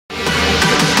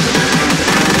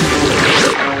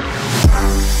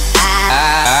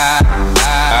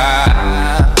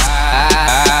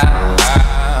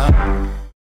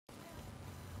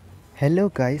Hello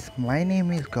guys, my name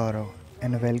is Gaurav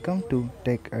and welcome to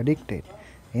Tech Addicted.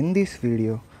 In this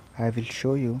video, I will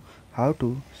show you how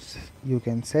you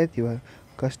can set your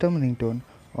custom ringtone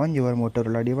on your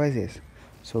Motorola devices.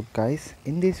 So guys,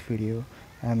 in this video,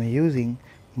 I am using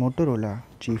Motorola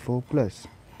G4 Plus.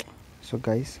 So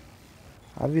guys,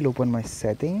 I will open my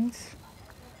settings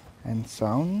and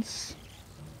sounds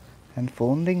and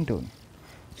phone ringtone.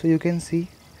 So you can see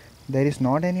there is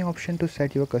not any option to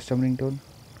set your custom ringtone.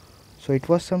 So it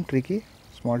was small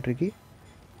tricky.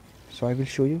 So I will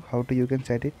show you how you can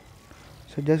set it.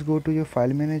 So just go to your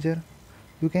file manager.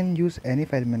 You can use any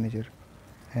file manager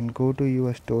and go to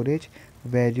your storage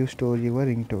where you store your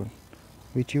ringtone,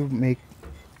 which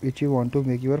you want to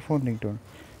make your phone ringtone.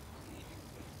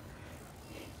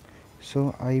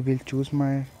 So I will choose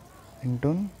my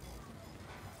ringtone.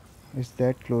 Is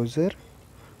that closer?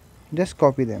 Just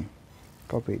copy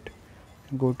it.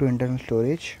 Go to internal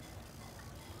storage.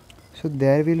 So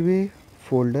there will be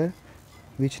folder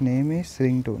which name is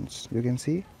ringtones. You can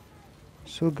see.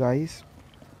 So guys,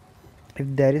 if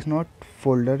there is not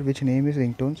folder which name is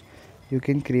ringtones, you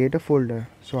can create a folder.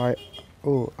 So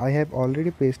I have already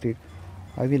pasted.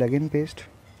 I will again paste.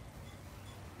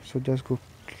 So just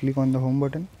click on the home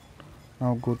button.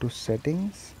 Now go to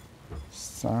settings,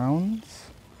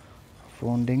 sounds,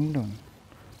 phone ringtone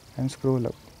and scroll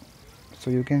up.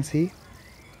 So you can see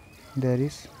there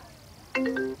is.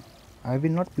 I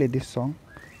will not play this song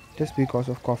just because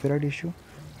of copyright issue.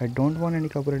 I don't want any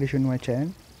copyright issue in my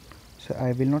channel, so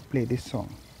I will not play this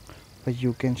song. But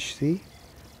you can see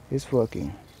it's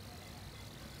working.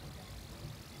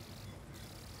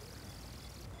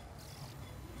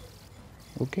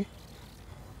 Okay,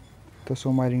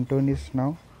 so my ringtone is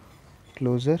now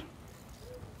closer.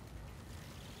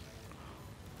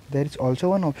 There is also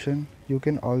one option. You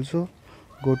can also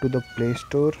go to the Play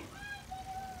Store,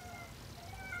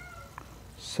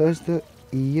 search the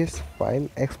ES File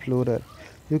Explorer.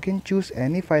 You can choose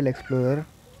any file explorer,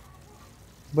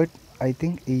 but I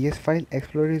think ES File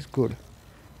Explorer is good.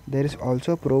 There is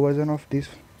also a pro version of this.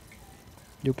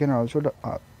 You can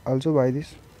also buy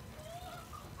this.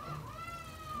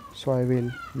 So I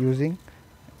will using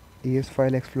ES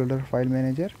File Explorer file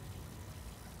manager.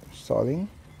 Solving.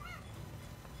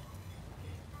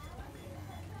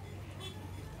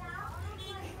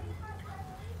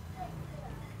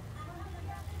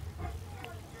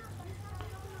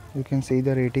 You can see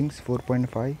the ratings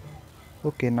 4.5.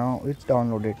 Okay, now it's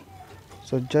downloaded.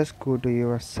 So just go to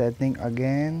your setting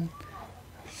again,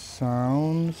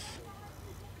 sounds,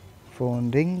 phone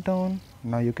ringtone.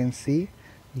 Now you can see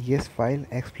yes file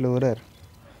explorer.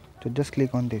 So just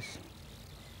click on this.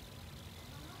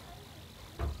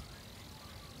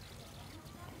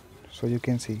 So you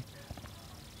can see.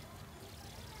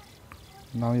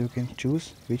 Now you can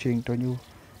choose which ringtone you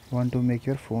want to make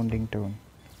your phone ringtone.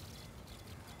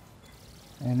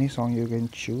 Any song you can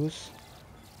choose.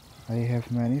 I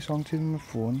have many songs in my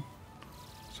phone,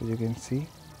 so you can see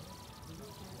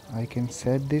I can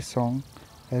set this song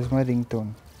as my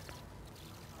ringtone.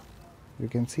 You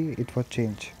can see it was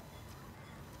changed.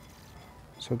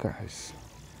 So guys,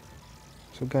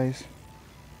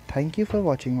 thank you for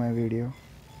watching my video.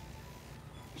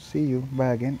 See you,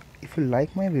 bye again. If you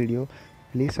like my video,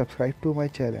 please subscribe to my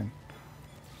channel.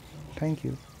 Thank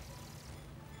you.